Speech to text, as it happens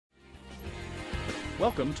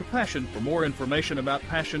Welcome to Passion. For more information about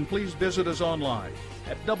Passion, please visit us online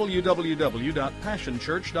at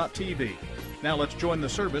www.passionchurch.tv. Now let's join the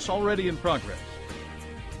service already in progress.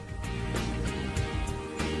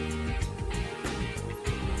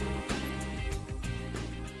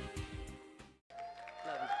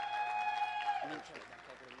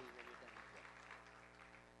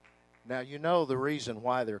 Now, you know the reason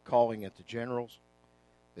why they're calling it the Generals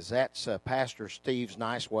is that's Pastor Steve's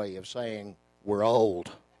nice way of saying we're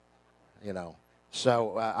old, you know.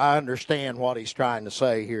 So I understand what he's trying to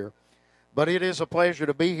say here. But it is a pleasure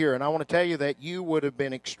to be here, and I want to tell you that you would have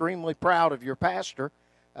been extremely proud of your pastor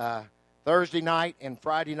Thursday night and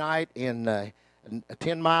Friday night in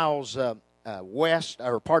 10 miles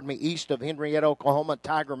east of Henrietta, Oklahoma, at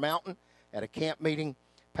Tiger Mountain at a camp meeting.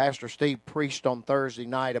 Pastor Steve preached on Thursday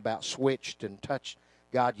night about switched and touched.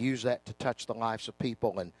 God used that to touch the lives of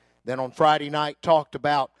people. And then on Friday night talked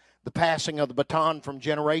about the passing of the baton from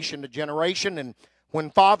generation to generation. And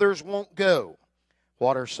when fathers won't go,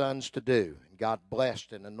 what are sons to do? And God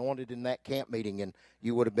blessed and anointed in that camp meeting, and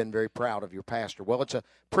you would have been very proud of your pastor. Well, it's a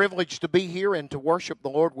privilege to be here and to worship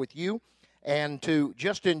the Lord with you and to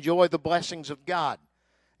just enjoy the blessings of God.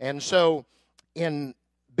 And so in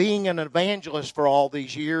being an evangelist for all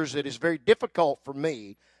these years, it is very difficult for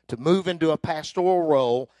me to move into a pastoral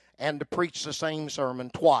role and to preach the same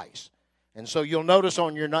sermon twice. And so you'll notice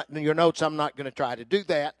on your notes I'm not going to try to do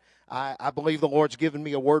that. I believe the Lord's given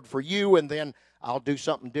me a word for you, and then I'll do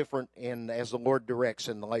something different as the Lord directs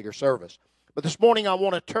in the later service. But this morning I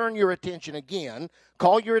want to turn your attention again,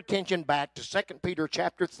 call your attention back to 2 Peter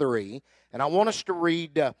chapter 3, and I want us to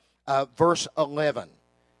read verse 11.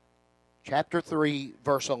 Chapter 3,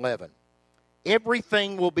 verse 11.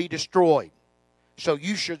 Everything will be destroyed, so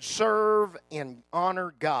you should serve and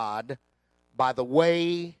honor God by the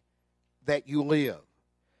way that you live.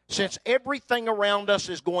 Since everything around us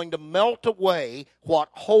is going to melt away, what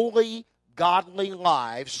holy, godly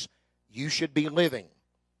lives you should be living.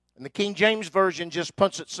 And the King James Version just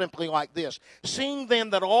puts it simply like this. Seeing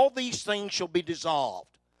then that all these things shall be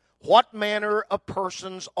dissolved, what manner of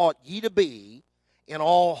persons ought ye to be in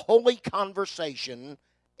all holy conversation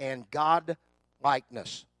and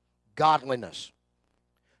godlikeness?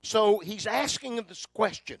 So he's asking this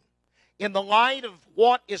question. In the light of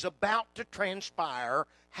what is about to transpire,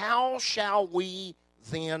 how shall we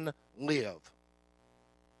then live?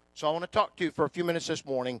 So I want to talk to you for a few minutes this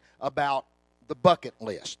morning about the bucket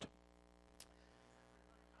list.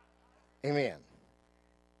 Amen.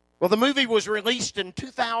 Well, the movie was released in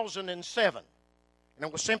 2007, and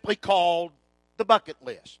it was simply called The Bucket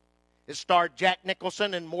List. It starred Jack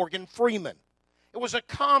Nicholson and Morgan Freeman. It was a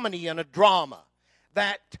comedy and a drama.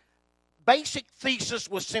 That basic thesis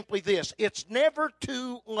was simply this: it's never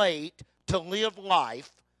too late to live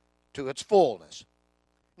life to its fullness.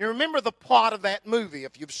 You remember the plot of that movie,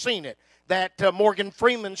 if you've seen it, that Morgan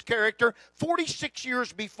Freeman's character, 46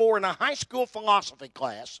 years before in a high school philosophy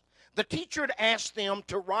class, the teacher had asked them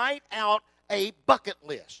to write out a bucket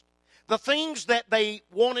list. The things that they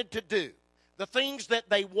wanted to do, the things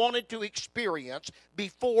that they wanted to experience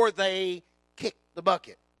before they kicked the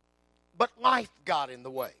bucket. But life got in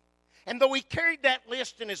the way. And though he carried that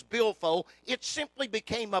list in his billfold, it simply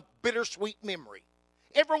became a bittersweet memory.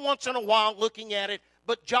 Every once in a while looking at it,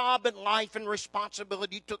 but job and life and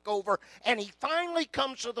responsibility took over, and he finally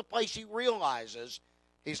comes to the place he realizes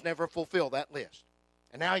he's never fulfilled that list.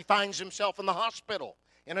 And now he finds himself in the hospital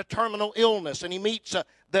in a terminal illness, and he meets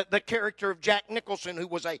the character of Jack Nicholson, who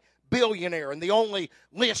was a billionaire, and the only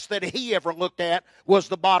list that he ever looked at was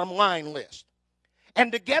the bottom line list.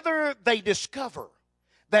 And together they discover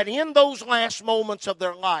that in those last moments of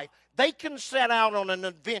their life, they can set out on an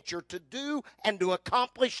adventure to do and to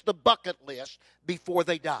accomplish the bucket list before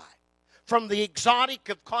they die. From the exotic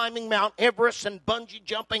of climbing Mount Everest and bungee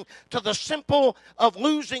jumping to the simple of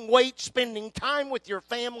losing weight, spending time with your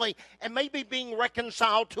family, and maybe being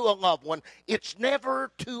reconciled to a loved one, it's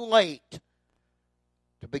never too late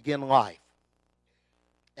to begin life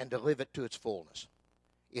and to live it to its fullness.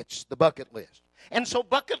 It's the bucket list. And so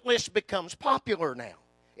bucket list becomes popular now.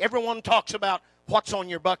 Everyone talks about what's on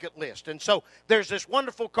your bucket list. And so there's this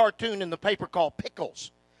wonderful cartoon in the paper called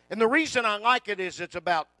Pickles. And the reason I like it is it's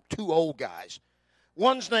about two old guys.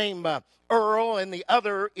 One's named Earl and the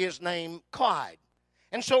other is named Clyde.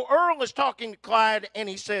 And so Earl is talking to Clyde and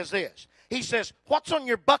he says this. He says, "What's on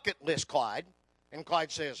your bucket list, Clyde?" And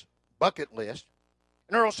Clyde says, "Bucket list?"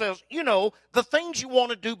 And Earl says, "You know, the things you want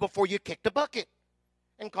to do before you kick the bucket."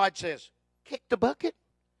 And Clyde says, "Kick the bucket?"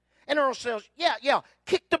 And Earl says, yeah,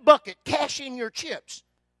 kick the bucket, cash in your chips.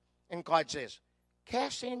 And Clyde says,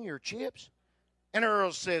 "Cash in your chips?" And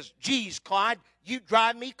Earl says, geez, Clyde, you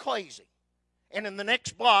drive me crazy. And in the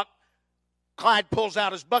next block, Clyde pulls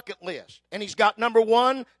out his bucket list. And he's got number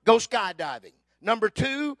 1, go skydiving. Number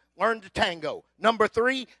 2, learn to tango. Number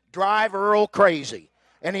 3, drive Earl crazy.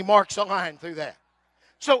 And he marks a line through that.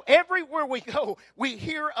 So everywhere we go, we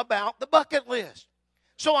hear about the bucket list.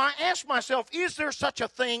 So I ask myself, is there such a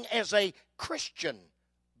thing as a Christian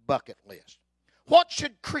bucket list? What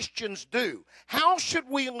should Christians do? How should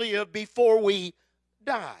we live before we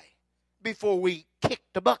die? Before we kick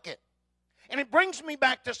the bucket? And it brings me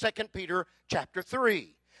back to 2 Peter chapter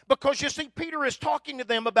 3. Because you see, Peter is talking to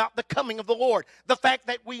them about the coming of the Lord. The fact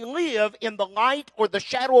that we live in the light or the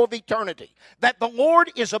shadow of eternity. That the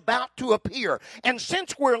Lord is about to appear. And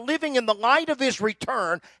since we're living in the light of His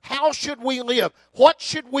return, how should we live? What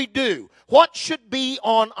should we do? What should be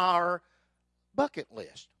on our bucket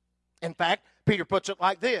list? In fact, Peter puts it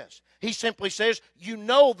like this. He simply says, you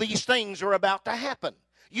know these things are about to happen.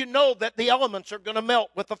 You know that the elements are going to melt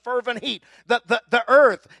with the fervent heat. The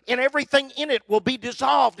earth and everything in it will be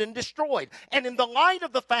dissolved and destroyed. And in the light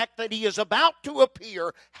of the fact that He is about to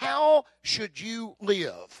appear, how should you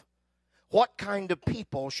live? What kind of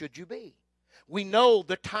people should you be? We know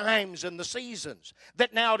the times and the seasons,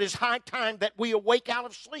 that now it is high time that we awake out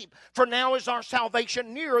of sleep, for now is our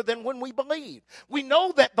salvation nearer than when we believed. We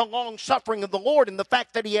know that the long suffering of the Lord and the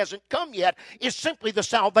fact that He hasn't come yet is simply the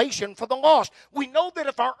salvation for the lost. We know that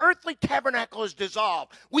if our earthly tabernacle is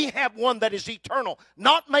dissolved, we have one that is eternal,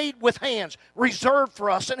 not made with hands, reserved for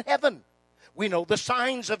us in heaven. We know the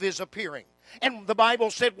signs of His appearing. And the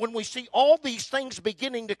Bible said when we see all these things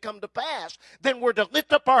beginning to come to pass, then we're to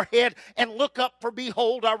lift up our head and look up, for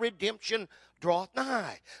behold, our redemption draweth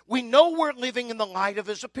nigh. We know we're living in the light of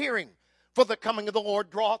His appearing, for the coming of the Lord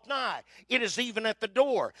draweth nigh. It is even at the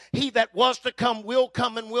door. He that was to come will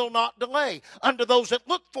come and will not delay. Unto those that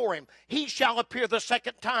look for Him, He shall appear the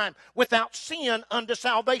second time without sin unto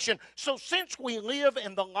salvation. So since we live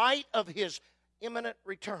in the light of His imminent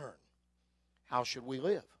return, how should we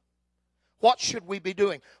live? What should we be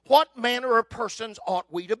doing? What manner of persons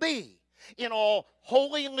ought we to be in all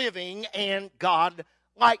holy living and God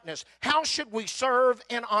likeness? How should we serve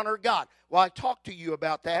and honor God? Well, I talked to you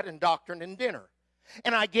about that in Doctrine and Dinner.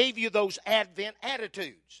 And I gave you those Advent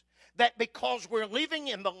attitudes. That because we're living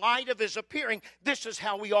in the light of His appearing, this is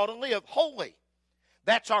how we ought to live. Holy.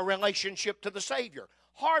 That's our relationship to the Savior.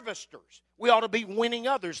 Harvesters. We ought to be winning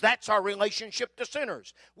others. That's our relationship to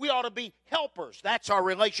sinners. We ought to be helpers. That's our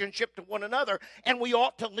relationship to one another. And we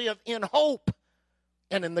ought to live in hope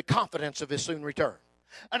and in the confidence of His soon return.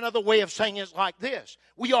 Another way of saying it is like this.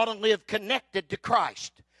 We ought to live connected to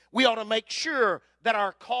Christ. We ought to make sure that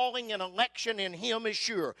our calling and election in Him is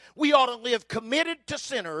sure. We ought to live committed to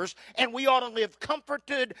sinners, and we ought to live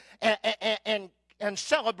comforted and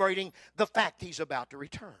celebrating the fact He's about to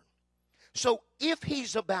return. So if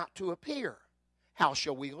He's about to appear, how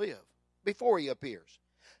shall we live before He appears?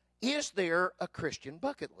 Is there a Christian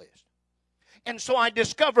bucket list? And so I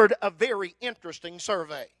discovered a very interesting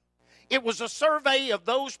survey. It was a survey of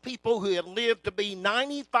those people who had lived to be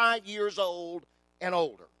 95 years old and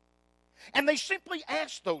older. And they simply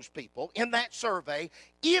asked those people in that survey,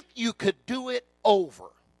 if you could do it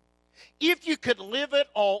over, if you could live it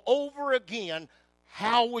all over again,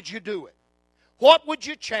 how would you do it? What would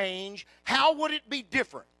you change? How would it be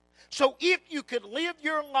different? So if you could live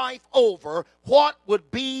your life over, what would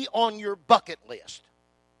be on your bucket list?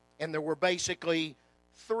 And there were basically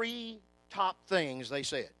 3 top things they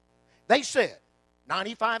said. They said,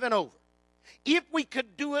 95 and over. If we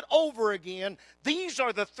could do it over again, these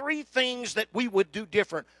are the 3 things that we would do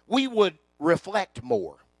different. We would reflect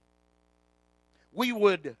more. We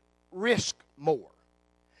would risk more.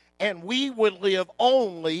 And we would live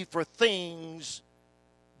only for things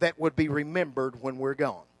that would be remembered when we're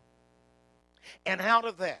gone. And out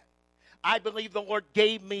of that, I believe the Lord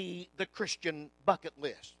gave me the Christian bucket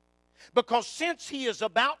list. Because since He is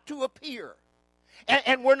about to appear,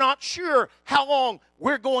 and we're not sure how long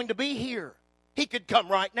we're going to be here, He could come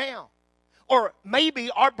right now. Or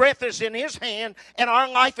maybe our breath is in His hand and our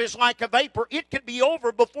life is like a vapor. It could be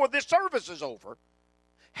over before this service is over.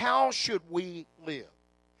 How should we live?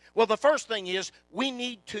 Well, the first thing is we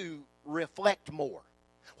need to reflect more.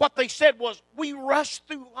 What they said was we rushed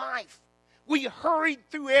through life. We hurried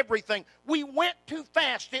through everything. We went too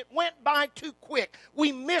fast. It went by too quick.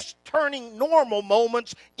 We missed turning normal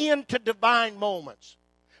moments into divine moments.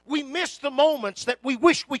 We missed the moments that we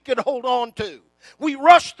wish we could hold on to. We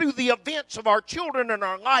rushed through the events of our children and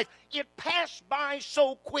our life. It passed by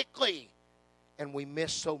so quickly, and we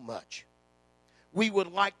missed so much. We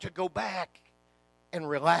would like to go back and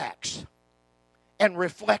relax and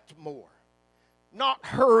reflect more. not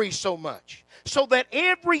hurry so much, so that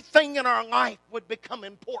everything in our life would become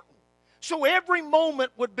important. So every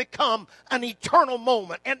moment would become an eternal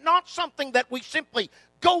moment, and not something that we simply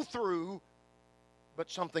go through,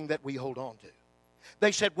 but something that we hold on to.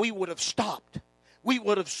 They said we would have stopped. We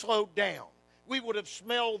would have slowed down. We would have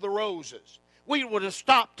smelled the roses. We would have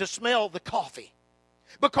stopped to smell the coffee.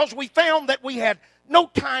 Because we found that we had no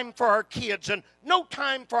time for our kids and no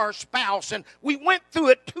time for our spouse, and we went through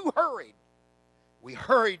it too hurried. We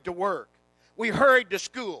hurried to work. We hurried to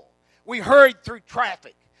school. We hurried through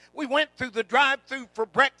traffic. We went through the drive-thru for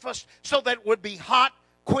breakfast so that it would be hot,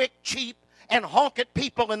 quick, cheap, and honk at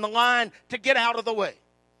people in the line to get out of the way.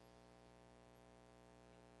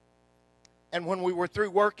 And when we were through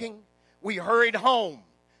working, we hurried home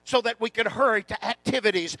so that we could hurry to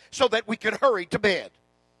activities, so that we could hurry to bed.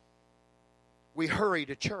 We hurry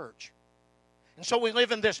to church. And so we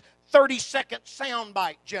live in this 30-second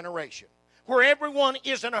soundbite generation where everyone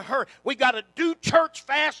is in a hurry. We got to do church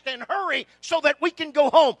fast and hurry so that we can go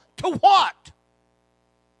home. To what?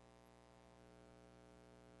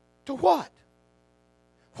 To what?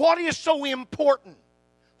 What is so important?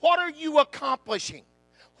 What are you accomplishing?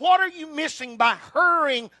 What are you missing by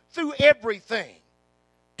hurrying through everything?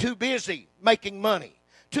 Too busy making money.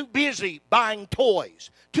 Too busy buying toys.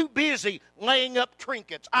 Too busy laying up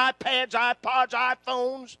trinkets. iPads, iPods,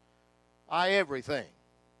 iPhones. Everything.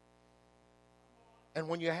 And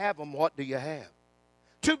when you have them, what do you have?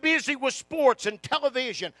 Too busy with sports and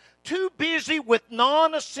television. Too busy with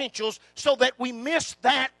non-essentials so that we miss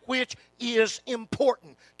that which is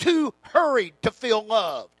important. Too hurried to feel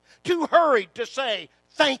loved. Too hurried to say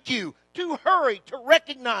thank you. Too hurried to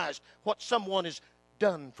recognize what someone has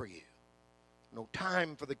done for you. No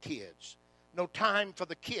time for the kids. No time for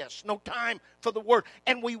the kiss. No time for the word.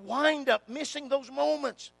 And we wind up missing those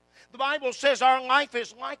moments. The Bible says our life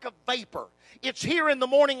is like a vapor. It's here in the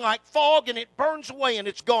morning like fog, and it burns away and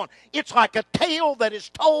it's gone. It's like a tale that is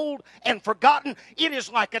told and forgotten. It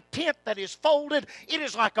is like a tent that is folded. It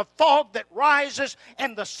is like a fog that rises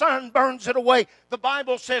and the sun burns it away. The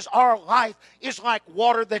Bible says our life is like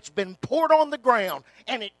water that's been poured on the ground,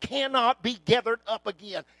 and it cannot be gathered up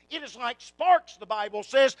again. It is like sparks, the Bible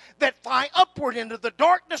says, that fly upward into the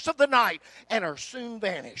darkness of the night and are soon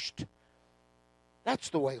vanished. That's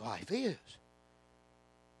the way life is.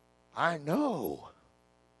 I know.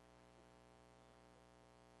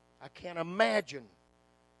 I can't imagine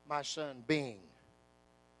my son being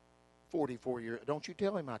 44 years. Don't you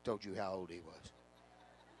tell him I told you how old he was.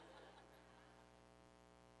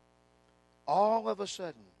 All of a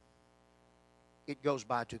sudden, it goes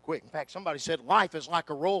by too quick. In fact, somebody said life is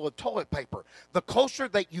like a roll of toilet paper. The closer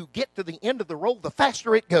that you get to the end of the roll, the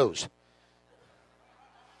faster it goes.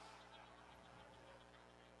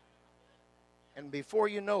 And before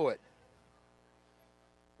you know it,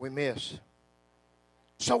 we miss.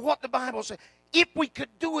 So what the Bible said, if we could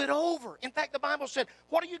do it over. In fact, the Bible said,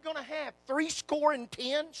 what are you going to have?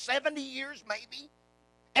 70, 70 years maybe?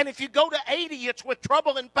 And if you go to 80, it's with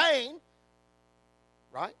trouble and pain.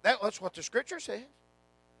 Right? That's what the Scripture says.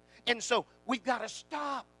 And so we've got to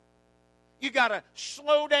stop. You got to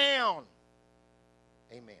slow down.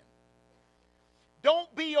 Amen.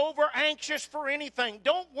 Don't be over anxious for anything.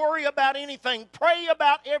 Don't worry about anything. Pray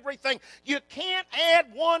about everything. You can't add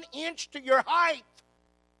 1 inch to your height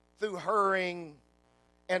through hurrying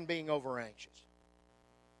and being over anxious.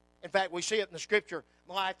 In fact, we see it in the Scripture,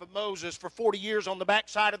 the life of Moses for 40 years on the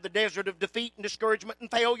backside of the desert of defeat and discouragement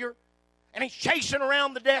and failure. And he's chasing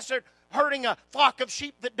around the desert, herding a flock of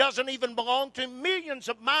sheep that doesn't even belong to him, millions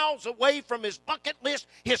of miles away from his bucket list,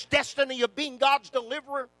 his destiny of being God's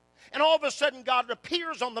deliverer. And all of a sudden, God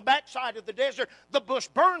appears on the backside of the desert. The bush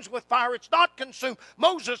burns with fire. It's not consumed.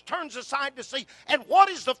 Moses turns aside to see. And what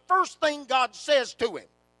is the first thing God says to him?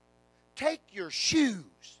 Take your shoes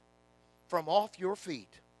from off your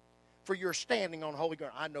feet, for you're standing on holy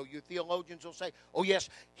ground. I know you theologians will say, oh yes,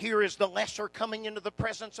 here is the lesser coming into the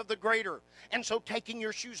presence of the greater. And so taking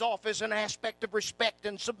your shoes off is an aspect of respect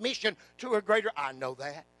and submission to a greater. I know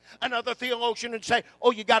that. Another theologian would say,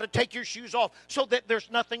 oh, you got to take your shoes off so that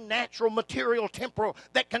there's nothing natural, material, temporal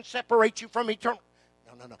that can separate you from eternal.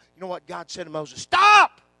 No. You know what God said to Moses?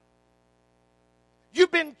 Stop!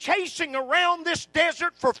 You've been chasing around this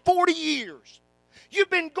desert for 40 years. You've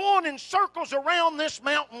been going in circles around this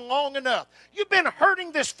mountain long enough. You've been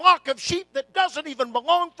herding this flock of sheep that doesn't even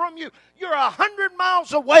belong from you. You're 100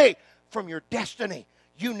 miles away from your destiny.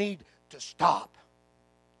 You need to stop.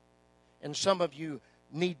 And some of you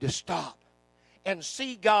need to stop and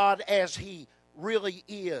see God as He really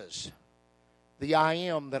is, the I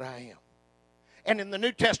am that I am. And in the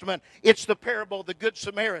New Testament, it's the parable of the Good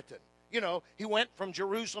Samaritan. He went from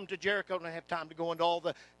Jerusalem to Jericho. I don't have time to go into all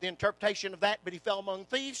the interpretation of that, but he fell among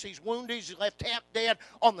thieves. He's wounded. He's left half dead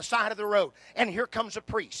on the side of the road. And here comes a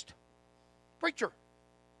preacher.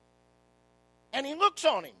 And he looks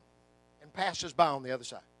on him and passes by on the other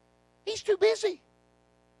side. He's too busy.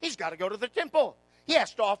 He's got to go to the temple. He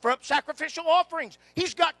has to offer up sacrificial offerings.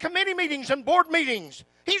 He's got committee meetings and board meetings.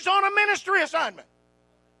 He's on a ministry assignment.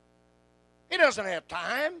 He doesn't have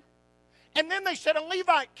time. And then they said a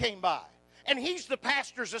Levite came by, and he's the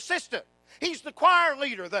pastor's assistant. He's the choir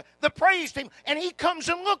leader, the praise team, and he comes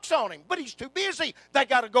and looks on him, but he's too busy. They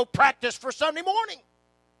got to go practice for Sunday morning.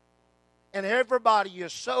 And everybody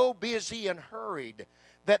is so busy and hurried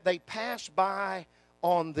that they pass by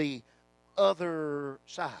on the other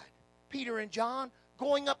side. Peter and John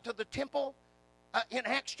going up to the temple in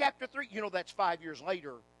Acts chapter 3. That's 5 years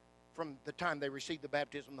later from the time they received the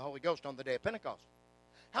baptism of the Holy Ghost on the day of Pentecost.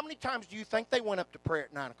 How many times do you think they went up to prayer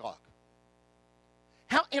at 9 o'clock?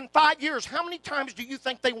 In 5 years, how many times do you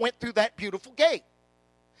think they went through that beautiful gate?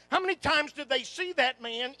 How many times did they see that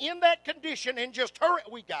man in that condition and just hurry?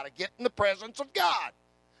 We got to get in the presence of God.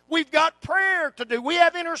 We've got prayer to do. We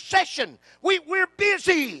have intercession. We're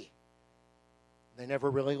busy. They never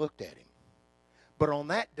really looked at him. But on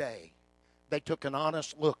that day, they took an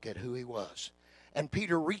honest look at who he was. And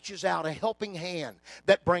Peter reaches out a helping hand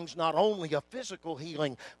that brings not only a physical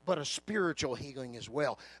healing, but a spiritual healing as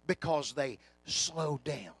well, because they slowed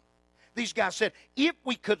down. These guys said, if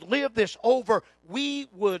we could live this over, we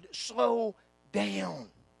would slow down.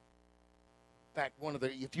 In fact,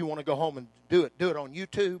 if you want to go home and do it on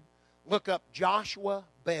YouTube, look up Joshua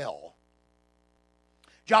Bell.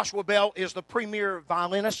 Joshua Bell is the premier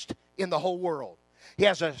violinist in the whole world. He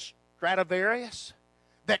has a Stradivarius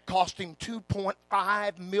that cost him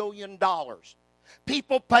 $2.5 million.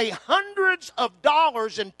 People pay hundreds of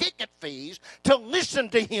dollars in ticket fees to listen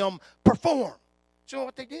to him perform. So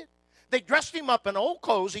what they did? They dressed him up in old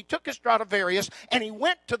clothes. He took his Stradivarius and he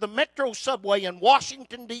went to the Metro subway in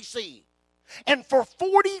Washington, D.C. And for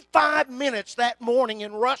 45 minutes that morning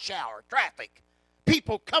in rush hour traffic,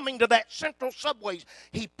 people coming to that central subways,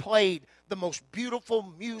 he played the most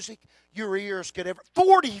beautiful music your ears could ever.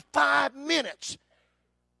 45 minutes.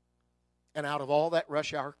 And out of all that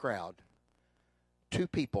rush hour crowd, 2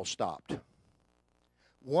 people stopped.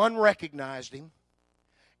 One recognized him,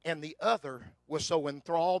 and the other was so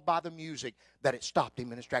enthralled by the music that it stopped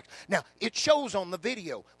him in his tracks. Now, it shows on the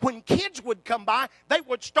video. When kids would come by, they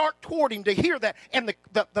would start toward him to hear that, and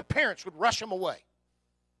the parents would rush him away.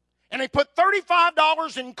 And they put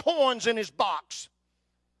 $35 in coins in his box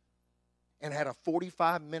and had a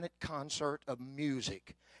 45-minute concert of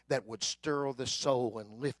music that would stir the soul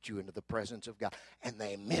and lift you into the presence of God. And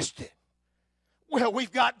they missed it. Well,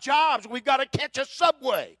 we've got jobs. We've got to catch a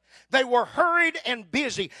subway. They were hurried and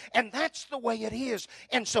busy, and that's the way it is.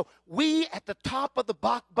 And so we at the top of the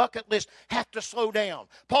bucket list have to slow down.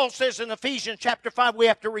 Paul says in Ephesians chapter 5, we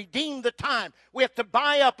have to redeem the time. We have to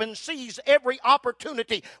buy up and seize every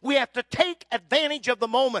opportunity. We have to take advantage of the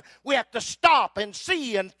moment. We have to stop and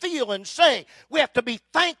see and feel and say. We have to be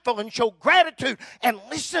thankful and show gratitude and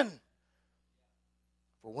listen.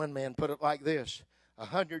 For one man put it like this: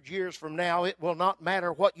 100 years from now, it will not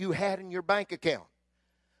matter what you had in your bank account,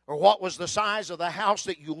 or what was the size of the house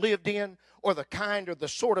that you lived in, or the kind or the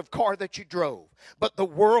sort of car that you drove. But the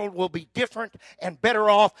world will be different and better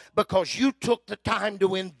off because you took the time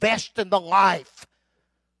to invest in the life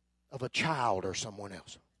of a child or someone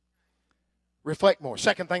else. Reflect more.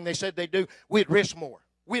 Second thing they said they'd do, we'd risk more.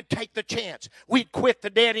 We'd take the chance. We'd quit the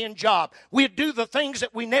dead-end job. We'd do the things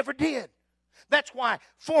that we never did. That's why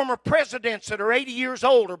former presidents that are 80 years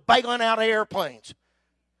old are bailing out of airplanes.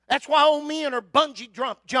 That's why old men are bungee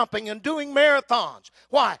jumping and doing marathons.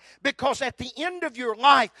 Why? Because at the end of your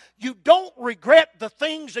life, you don't regret the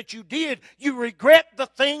things that you did. You regret the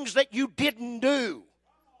things that you didn't do.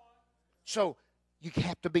 So you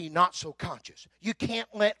have to be not so conscious. You can't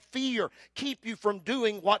let fear keep you from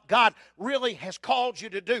doing what God really has called you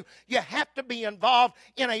to do. You have to be involved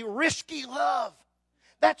in a risky love.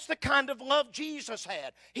 That's the kind of love Jesus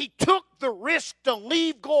had. He took the risk to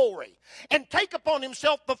leave glory and take upon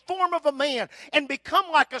himself the form of a man and become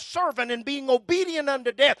like a servant and being obedient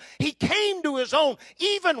unto death. He came to his own.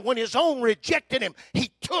 Even when his own rejected him,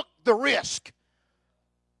 he took the risk.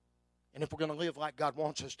 And if we're going to live like God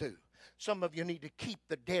wants us to, some of you need to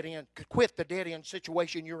quit the dead end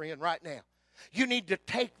situation you're in right now. You need to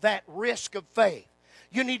take that risk of faith.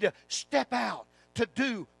 You need to step out to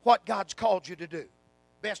do what God's called you to do.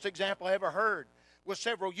 Best example I ever heard was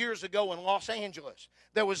several years ago in Los Angeles.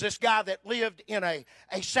 There was this guy that lived in a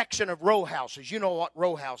section of row houses. You know what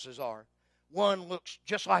row houses are. One looks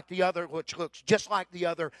just like the other, which looks just like the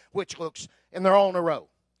other, which looks, and they're all in a row.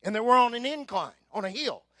 And they were on an incline, on a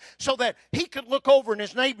hill, so that he could look over in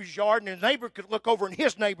his neighbor's yard and his neighbor could look over in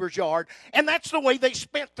his neighbor's yard. And that's the way they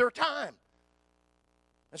spent their time.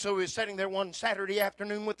 And so he was sitting there one Saturday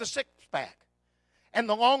afternoon with a six-pack. And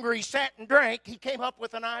the longer he sat and drank, he came up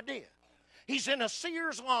with an idea. He's in a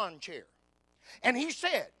Sears lawn chair. And he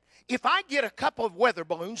said, if I get a couple of weather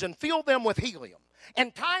balloons and fill them with helium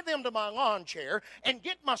and tie them to my lawn chair and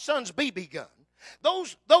get my son's BB gun,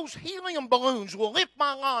 those helium balloons will lift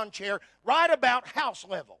my lawn chair right about house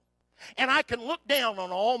level. And I can look down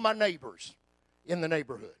on all my neighbors in the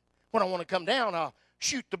neighborhood. When I want to come down, I'll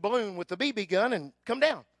shoot the balloon with the BB gun and come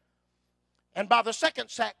down. And by the second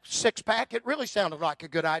six-pack, it really sounded like a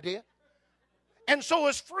good idea. And so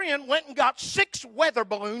his friend went and got 6 weather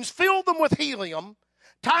balloons, filled them with helium,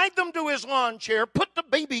 tied them to his lawn chair, put the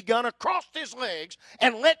BB gun across his legs,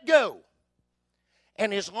 and let go.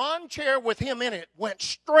 And his lawn chair with him in it went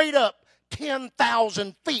straight up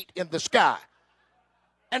 10,000 feet in the sky.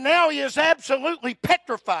 And now he is absolutely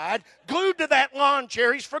petrified, glued to that lawn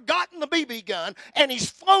chair. He's forgotten the BB gun, and he's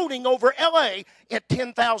floating over L.A. at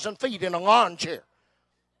 10,000 feet in a lawn chair.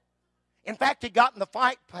 In fact, he got in the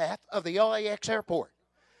flight path of the LAX airport.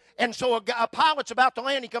 And so a pilot's about to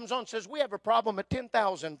land. He comes on and says, we have a problem at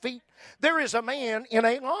 10,000 feet. There is a man in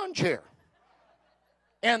a lawn chair.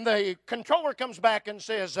 And the controller comes back and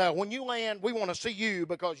says, when you land, we want to see you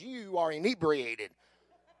because you are inebriated.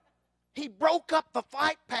 He broke up the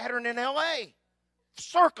flight pattern in L.A.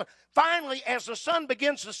 Circle. Finally, as the sun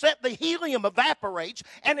begins to set, the helium evaporates,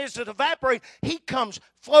 and as it evaporates, he comes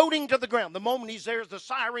floating to the ground. The moment he's there, the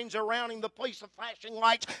sirens are around him, the police are flashing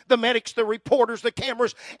lights, the medics, the reporters, the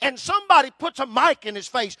cameras, and somebody puts a mic in his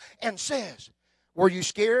face and says, were you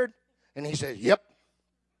scared? And he says, yep.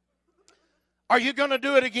 Are you going to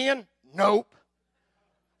do it again? Nope.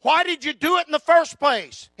 Why did you do it in the first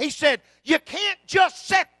place? He said, you can't just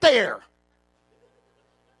sit there.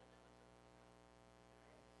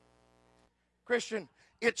 Christian,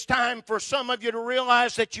 it's time for some of you to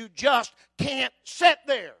realize that you just can't sit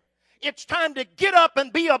there. It's time to get up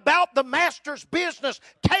and be about the Master's business.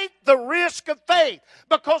 Take the risk of faith,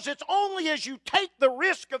 because it's only as you take the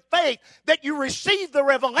risk of faith that you receive the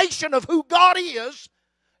revelation of who God is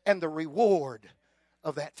and the reward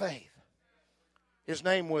of that faith. His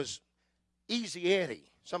name was Easy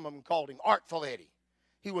Eddie. Some of them called him Artful Eddie.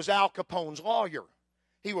 He was Al Capone's lawyer.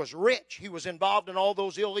 He was rich. He was involved in all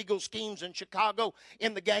those illegal schemes in Chicago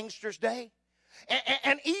in the gangsters' day.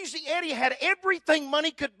 And Easy Eddie had everything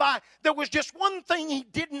money could buy. There was just one thing he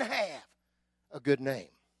didn't have: a good name.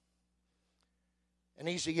 And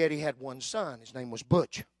Easy Eddie had one son. His name was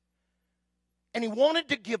Butch. And he wanted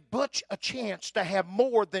to give Butch a chance to have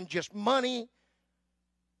more than just money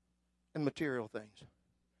and material things.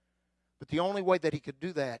 But the only way that he could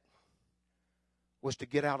do that was to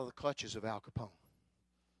get out of the clutches of Al Capone.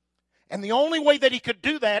 And the only way that he could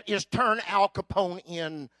do that is turn Al Capone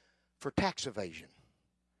in for tax evasion.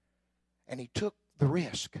 And he took the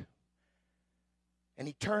risk. And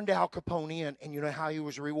he turned Al Capone in, and you know how he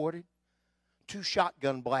was rewarded? 2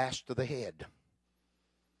 shotgun blasts to the head.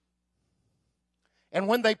 And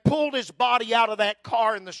when they pulled his body out of that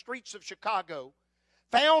car in the streets of Chicago,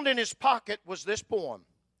 found in his pocket was this poem.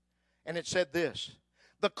 And it said this: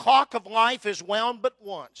 the clock of life is wound but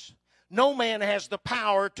once. No man has the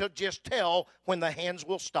power to just tell when the hands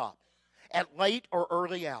will stop, at late or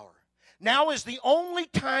early hour. Now is the only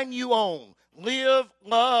time you own. Live,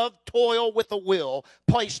 love, toil with a will.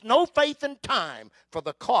 Place no faith in time, for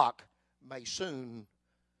the clock may soon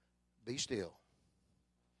be still.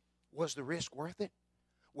 Was the risk worth it?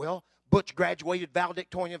 Well, Butch graduated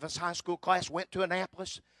valedictorian of his high school class, went to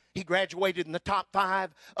Annapolis. He graduated in the top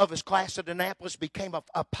 5 of his class at Annapolis, became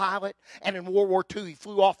a pilot, and in World War II he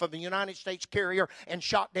flew off of a United States carrier and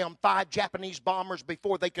shot down 5 Japanese bombers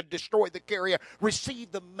before they could destroy the carrier,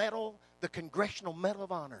 received the medal, the Congressional Medal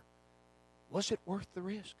of Honor. Was it worth the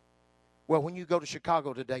risk? Well, when you go to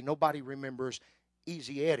Chicago today, nobody remembers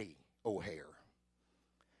Easy Eddie O'Hare.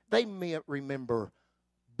 They remember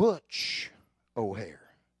Butch O'Hare,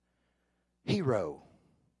 hero,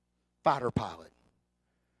 fighter pilot.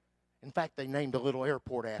 In fact, they named a little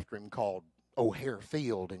airport after him called O'Hare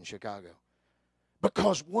Field in Chicago,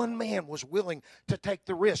 because one man was willing to take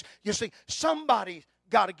the risk. You see, somebody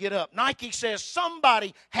got to get up. Nike says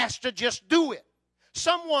somebody has to just do it.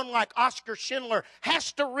 Someone like Oscar Schindler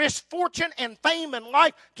has to risk fortune and fame and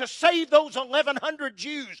life to save those 1,100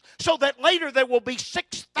 Jews so that later there will be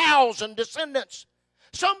 6,000 descendants.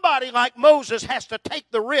 Somebody like Moses has to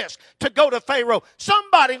take the risk to go to Pharaoh.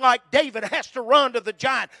 Somebody like David has to run to the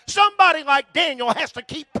giant. Somebody like Daniel has to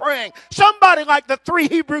keep praying. Somebody like the 3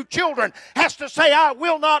 Hebrew children has to say, I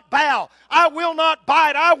will not bow, I will not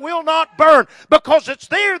bite, I will not burn. Because it's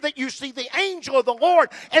there that you see the angel of the Lord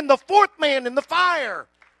and the 4th man in the fire.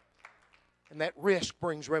 And that risk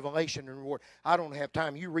brings revelation and reward. I don't have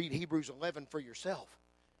time. You read Hebrews 11 for yourself.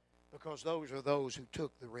 Because those are those who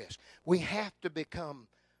took the risk. We have to become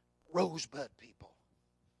rosebud people.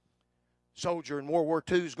 Soldier in World War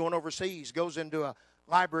II is going overseas, goes into a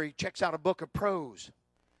library, checks out a book of prose.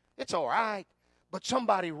 It's all right. But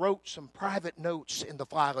somebody wrote some private notes in the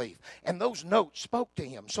flyleaf. And those notes spoke to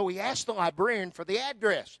him. So he asked the librarian for the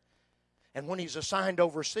address. And when he's assigned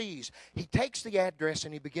overseas, he takes the address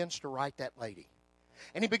and he begins to write that lady.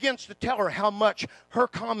 And he begins to tell her how much her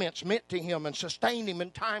comments meant to him and sustained him in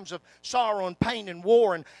times of sorrow and pain and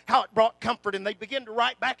war, and how it brought comfort. And they begin to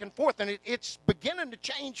write back and forth, and it's beginning to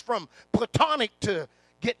change from platonic to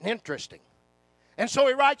getting interesting. And so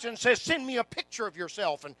he writes and says, send me a picture of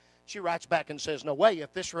yourself. And she writes back and says, no way,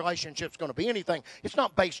 if this relationship's going to be anything, it's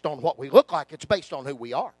not based on what we look like, it's based on who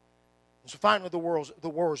we are. So finally the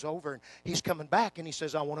war's over, and he's coming back, and he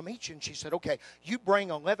says, I want to meet you. And she said, okay, you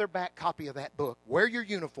bring a leatherback copy of that book, wear your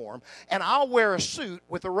uniform, and I'll wear a suit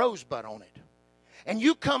with a rosebud on it. And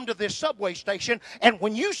you come to this subway station, and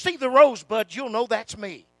when you see the rosebud, you'll know that's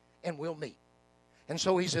me, and we'll meet. And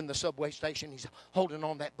so he's in the subway station, he's holding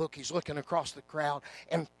on that book, he's looking across the crowd,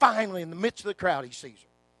 and finally in the midst of the crowd he sees her.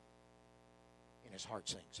 And his heart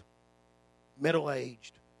sinks.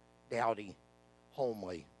 Middle-aged, dowdy,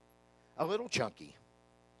 homely, a little chunky.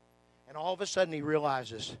 And all of a sudden he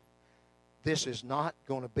realizes this is not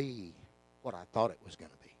going to be what I thought it was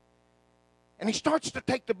going to be. And he starts to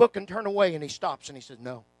take the book and turn away, and he stops and he says,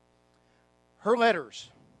 no. Her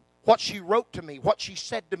letters, what she wrote to me, what she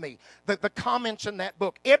said to me, the comments in that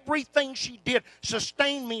book, everything she did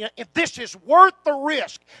sustained me. If this is worth the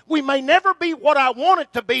risk. We may never be what I want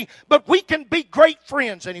it to be, but we can be great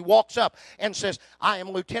friends. And he walks up and says, I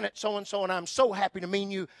am Lieutenant so-and-so, and I'm so happy to meet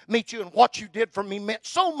you, and what you did for me meant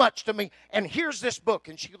so much to me. And here's this book.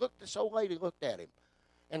 And this old lady looked at him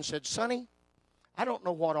and said, Sonny, I don't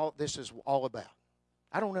know what all this is all about.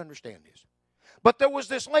 I don't understand this. But there was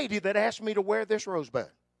this lady that asked me to wear this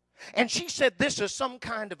rosebud. And she said this is some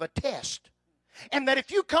kind of a test. And that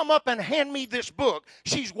if you come up and hand me this book,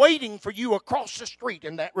 she's waiting for you across the street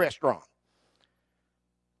in that restaurant.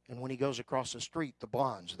 And when he goes across the street, the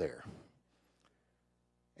blonde's there.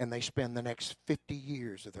 And they spend the next 50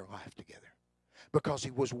 years of their life together. Because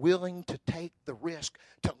he was willing to take the risk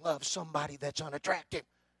to love somebody that's unattractive.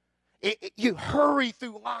 You hurry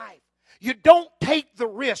through life. You don't take the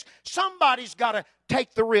risk. Somebody's got to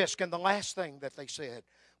take the risk. And the last thing that they said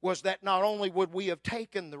was that not only would we have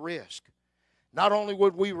taken the risk, not only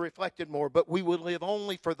would we reflected more, but we would live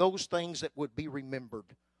only for those things that would be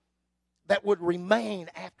remembered, that would remain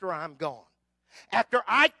after I'm gone. After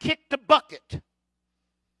I kick the bucket,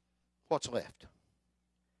 what's left?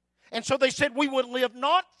 And so they said we would live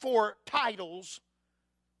not for titles,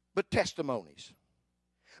 but testimonies.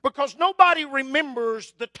 Because nobody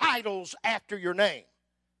remembers the titles after your name.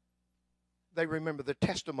 They remember the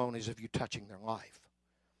testimonies of you touching their life.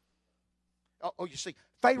 Oh, you see,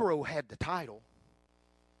 Pharaoh had the title.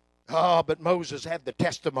 Oh, but Moses had the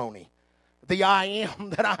testimony. The I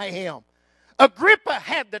am that I am. Agrippa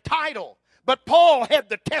had the title, but Paul had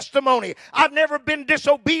the testimony. I've never been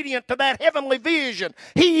disobedient to that heavenly vision.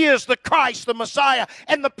 He is the Christ, the Messiah.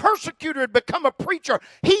 And the persecutor had become a preacher.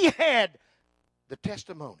 He had the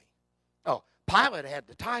testimony. Oh, Pilate had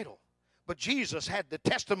the title. But Jesus had the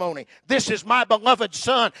testimony. This is my beloved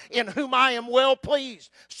Son in whom I am well pleased.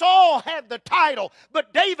 Saul had the title,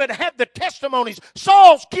 but David had the testimonies.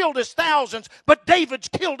 Saul's killed his thousands, but David's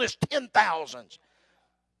killed his 10,000s.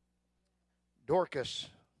 Dorcas,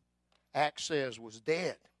 Acts says, was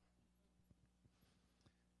dead.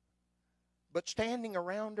 But standing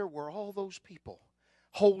around her were all those people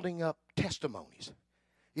holding up testimonies.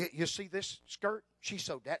 You see this skirt? She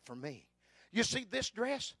sewed that for me. You see this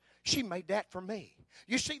dress? She made that for me.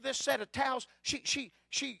 You see this set of towels? She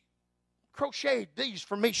crocheted these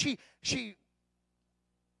for me. She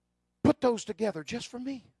put those together just for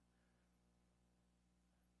me.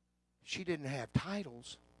 She didn't have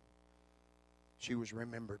titles. She was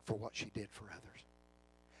remembered for what she did for others.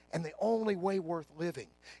 And the only way worth living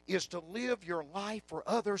is to live your life for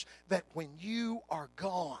others, that when you are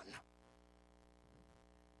gone,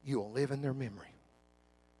 you will live in their memory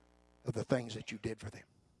of the things that you did for them.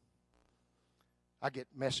 I get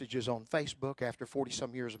messages on Facebook after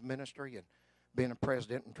 40-some years of ministry and being a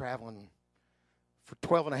president and traveling For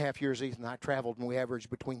 12 and a half years, Ethan and I traveled, and we averaged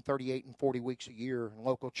between 38 and 40 weeks a year in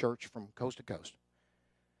local church from coast to coast.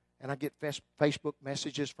 And I get Facebook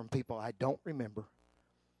messages from people I don't remember.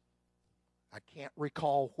 I can't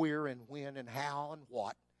recall where and when and how and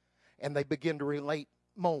what. And they begin to relate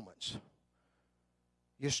moments.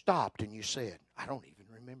 You stopped and you said, I don't even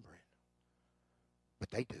remember it.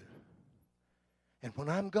 But they do. And when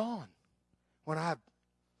I'm gone, when I've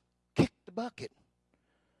kicked the bucket,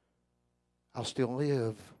 I'll still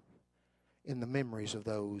live in the memories of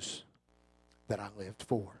those that I lived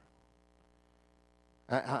for.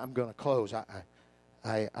 I'm going to close.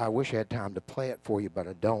 I wish I had time to play it for you, but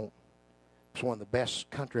I don't. It's one of the best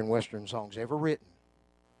country and western songs ever written.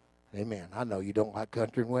 Amen. I know you don't like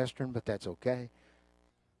country and western, but that's okay.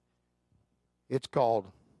 It's called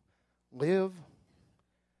Live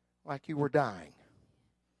Like You Were Dying.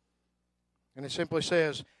 And it simply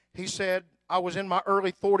says, he said, I was in my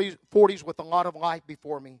early 40s with a lot of life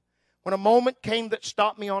before me when a moment came that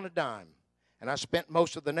stopped me on a dime. And I spent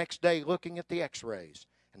most of the next day looking at the x-rays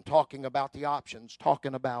and talking about the options,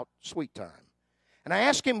 talking about sweet time. And I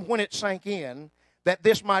asked him when it sank in that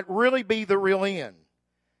this might really be the real end.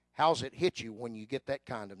 How's it hit you when you get that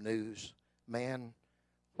kind of news? Man,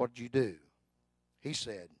 what did you do? He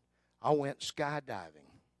said, I went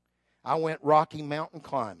skydiving. I went Rocky Mountain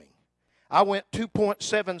climbing. I went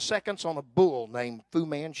 2.7 seconds on a bull named Fu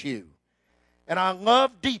Manchu. And I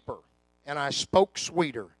loved deeper, and I spoke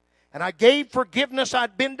sweeter. And I gave forgiveness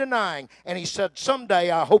I'd been denying. And he said,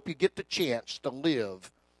 someday I hope you get the chance to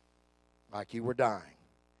live like you were dying.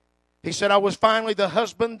 He said, I was finally the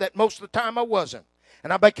husband that most of the time I wasn't.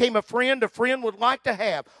 And I became a friend would like to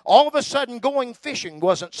have. All of a sudden, going fishing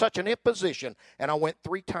wasn't such an imposition. And I went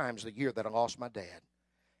 3 times the year that I lost my dad.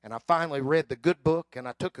 And I finally read the good book, and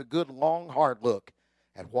I took a good, long, hard look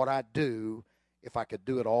at what I'd do if I could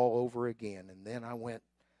do it all over again. And then I went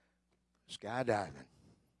skydiving.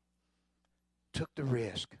 Took the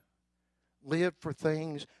risk. Lived for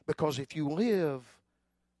things, because if you live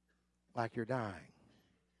like you're dying,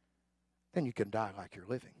 then you can die like you're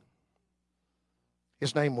living.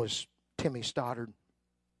 His name was Timmy Stoddard.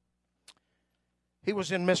 He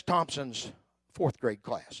was in Miss Thompson's 4th grade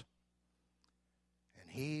class. And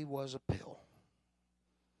he was a pill.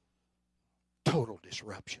 Total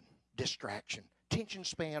disruption, distraction, attention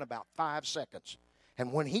span about 5 seconds.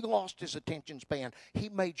 And when he lost his attention span, he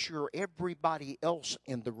made sure everybody else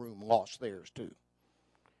in the room lost theirs too.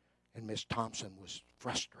 And Miss Thompson was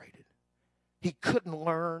frustrated. He couldn't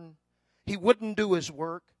learn. He wouldn't do his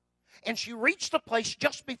work. And she reached the place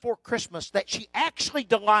just before Christmas that she actually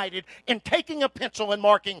delighted in taking a pencil and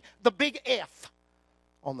marking the big F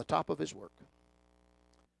on the top of his work.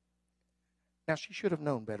 Now, she should have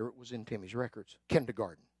known better. It was in Timmy's records.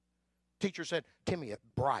 Kindergarten. Teacher said, Timmy is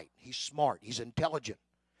bright. He's smart. He's intelligent.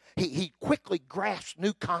 He quickly grasps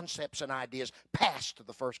new concepts and ideas. Passed to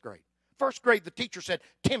the 1st grade. 1st grade, the teacher said,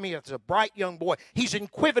 Timmy is a bright young boy. He's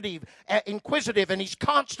inquisitive, and he's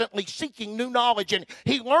constantly seeking new knowledge, and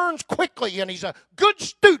he learns quickly, and he's a good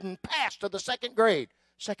student. Passed to the 2nd grade.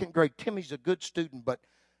 2nd grade, Timmy's a good student, but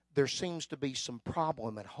there seems to be some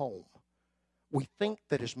problem at home. We think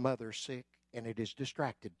that his mother's sick, and it has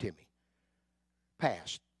distracted Timmy.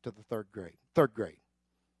 Passed to the 3rd grade. 3rd grade.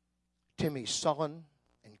 Timmy's sullen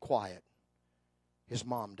and quiet. His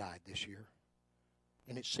mom died this year,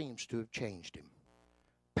 and it seems to have changed him.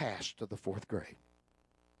 Passed to the 4th grade.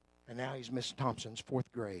 And now he's Miss Thompson's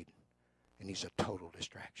 4th grade, and he's a total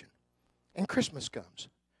distraction. And Christmas comes,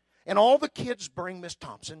 and all the kids bring Miss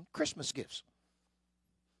Thompson Christmas gifts.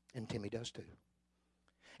 And Timmy does too.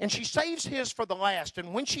 And she saves his for the last,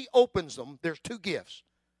 and when she opens them, there's 2 gifts.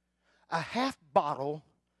 A half bottle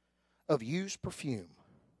of used perfume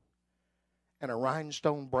and a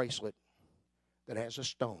rhinestone bracelet that has a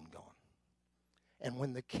stone gone. And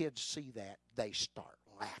when the kids see that, they start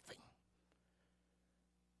laughing.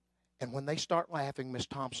 And when they start laughing, Miss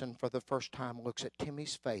Thompson, for the first time, looks at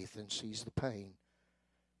Timmy's faith and sees the pain.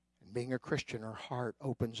 And being a Christian, her heart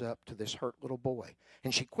opens up to this hurt little boy.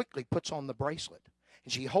 And she quickly puts on the bracelet.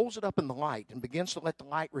 And she holds it up in the light and begins to let the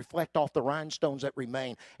light reflect off the rhinestones that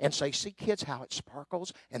remain and say, see, kids, how it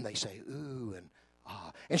sparkles? And they say, ooh, and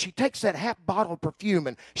ah. And she takes that half bottle of perfume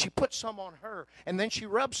and she puts some on her. And then she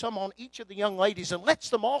rubs some on each of the young ladies and lets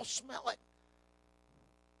them all smell it.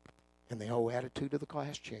 And the whole attitude of the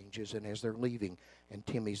class changes. And as they're leaving, and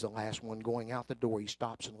Timmy's the last one going out the door, he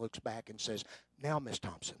stops and looks back and says, now, Miss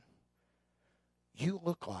Thompson, you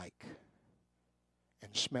look like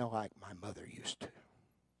and smell like my mother used to.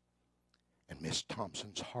 And Miss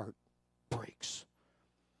Thompson's heart breaks.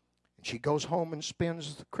 And she goes home and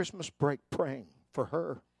spends the Christmas break praying for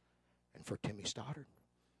her and for Timmy Stoddard.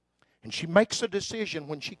 And she makes a decision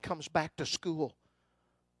when she comes back to school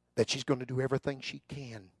that she's going to do everything she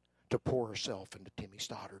can to pour herself into Timmy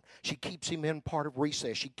Stoddard. She keeps him in part of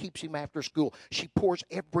recess. She keeps him after school. She pours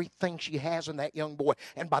everything she has in that young boy.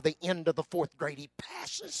 And by the end of the 4th grade, he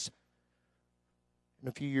passes. And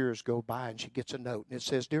a few years go by, and she gets a note, and it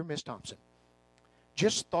says, "Dear Miss Thompson,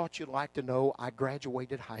 just thought you'd like to know I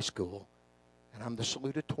graduated high school, and I'm the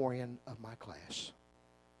salutatorian of my class.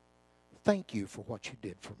 Thank you for what you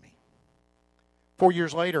did for me." 4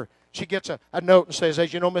 years later, she gets a note and says,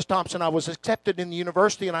 "As you know, Miss Thompson, I was accepted in the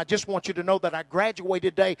university, and I just want you to know that I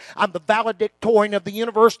graduated today. I'm the valedictorian of the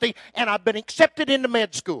university, and I've been accepted into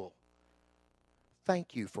med school.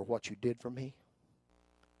 Thank you for what you did for me.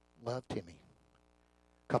 Love, Timmy."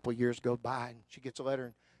 A couple of years go by, and she gets a letter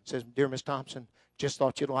and says, "Dear Miss Thompson, just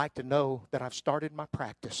thought you'd like to know that I've started my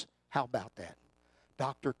practice. How about that?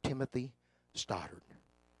 Dr. Timothy Stoddard.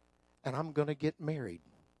 And I'm going to get married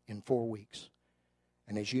in 4 weeks.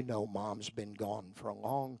 And as you know, Mom's been gone for a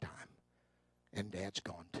long time, and Dad's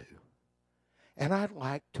gone too. And I'd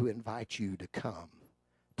like to invite you to come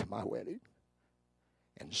to my wedding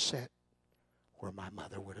and sit where my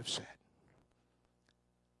mother would have sat.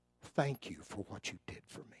 Thank you for what you did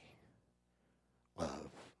for me.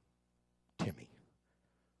 Love, Timmy."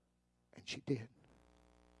 And she did.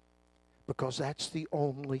 Because that's the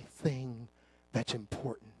only thing that's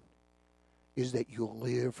important, is that you'll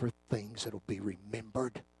live for things that'll be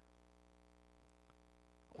remembered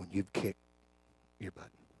when you've kicked your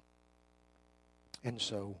butt. And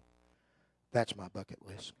so, that's my bucket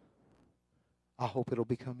list. I hope it'll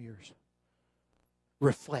become yours.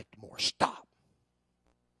 Reflect more. Stop.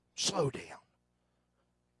 Slow down.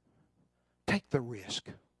 Take the risk.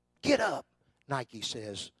 Get up. Nike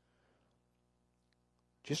says,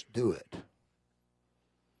 just do it.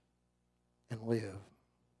 And live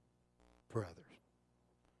for others.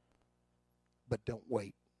 But don't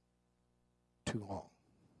wait too long.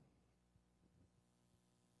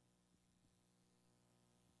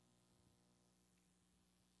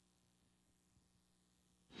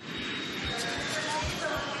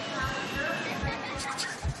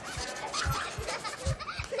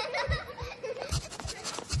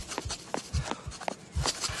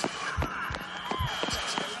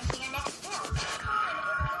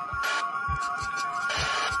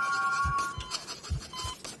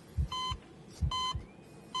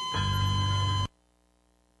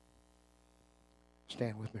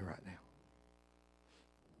 Stand with me right now.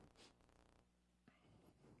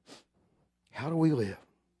 How do we live?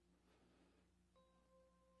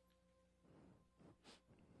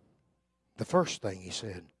 The first thing he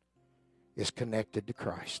said is connected to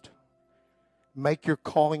Christ. Make your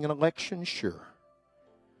calling and election sure.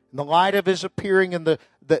 In the light of his appearing and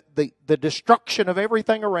the destruction of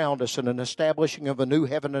everything around us and an establishing of a new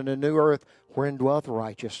heaven and a new earth wherein dwelleth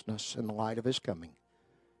righteousness, in the light of his coming,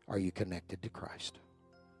 are you connected to Christ?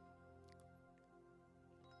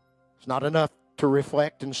 It's not enough to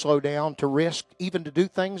reflect and slow down, to risk, even to do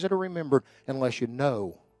things that are remembered, unless you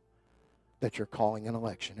know that your calling and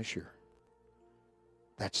election is sure.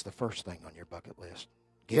 That's the first thing on your bucket list.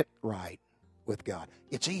 Get right with God.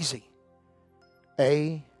 It's easy.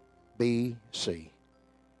 A, B, C.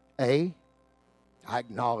 A, I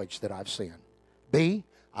acknowledge that I've sinned. B,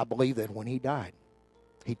 I believe that when he died,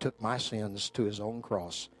 he took my sins to his own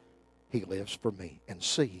cross. He lives for me. And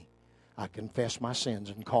C, I confess my sins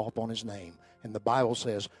and call upon his name. And the Bible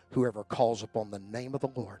says, whoever calls upon the name of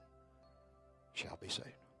the Lord shall be saved.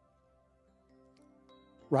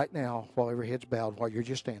 Right now, while every head's bowed, while you're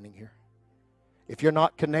just standing here, if you're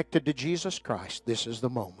not connected to Jesus Christ, this is the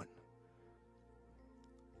moment.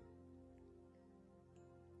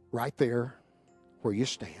 Right there where you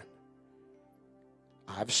stand.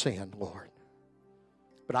 I've sinned, Lord.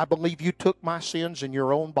 But I believe you took my sins in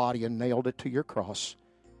your own body and nailed it to your cross.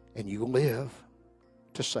 And you live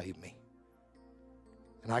to save me.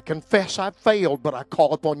 And I confess I've failed, but I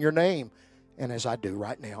call upon your name. And as I do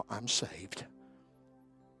right now, I'm saved.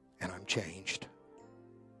 And I'm changed.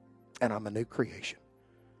 And I'm a new creation.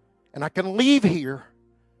 And I can leave here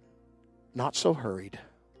not so hurried.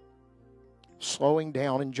 Slowing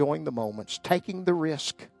down, enjoying the moments, taking the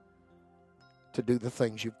risk to do the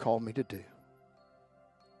things you've called me to do.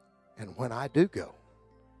 And when I do go,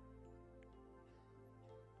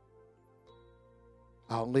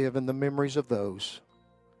 I'll live in the memories of those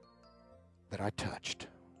that I touched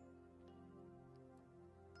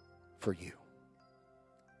for you.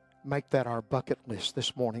 Make that our bucket list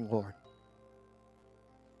this morning, Lord.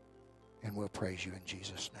 And we'll praise you in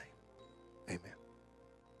Jesus' name. Amen.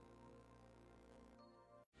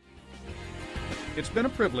 It's been a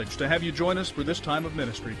privilege to have you join us for this time of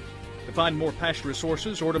ministry. To find more Passion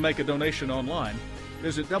resources or to make a donation online,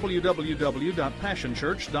 visit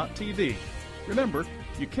www.passionchurch.tv. Remember,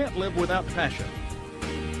 you can't live without passion.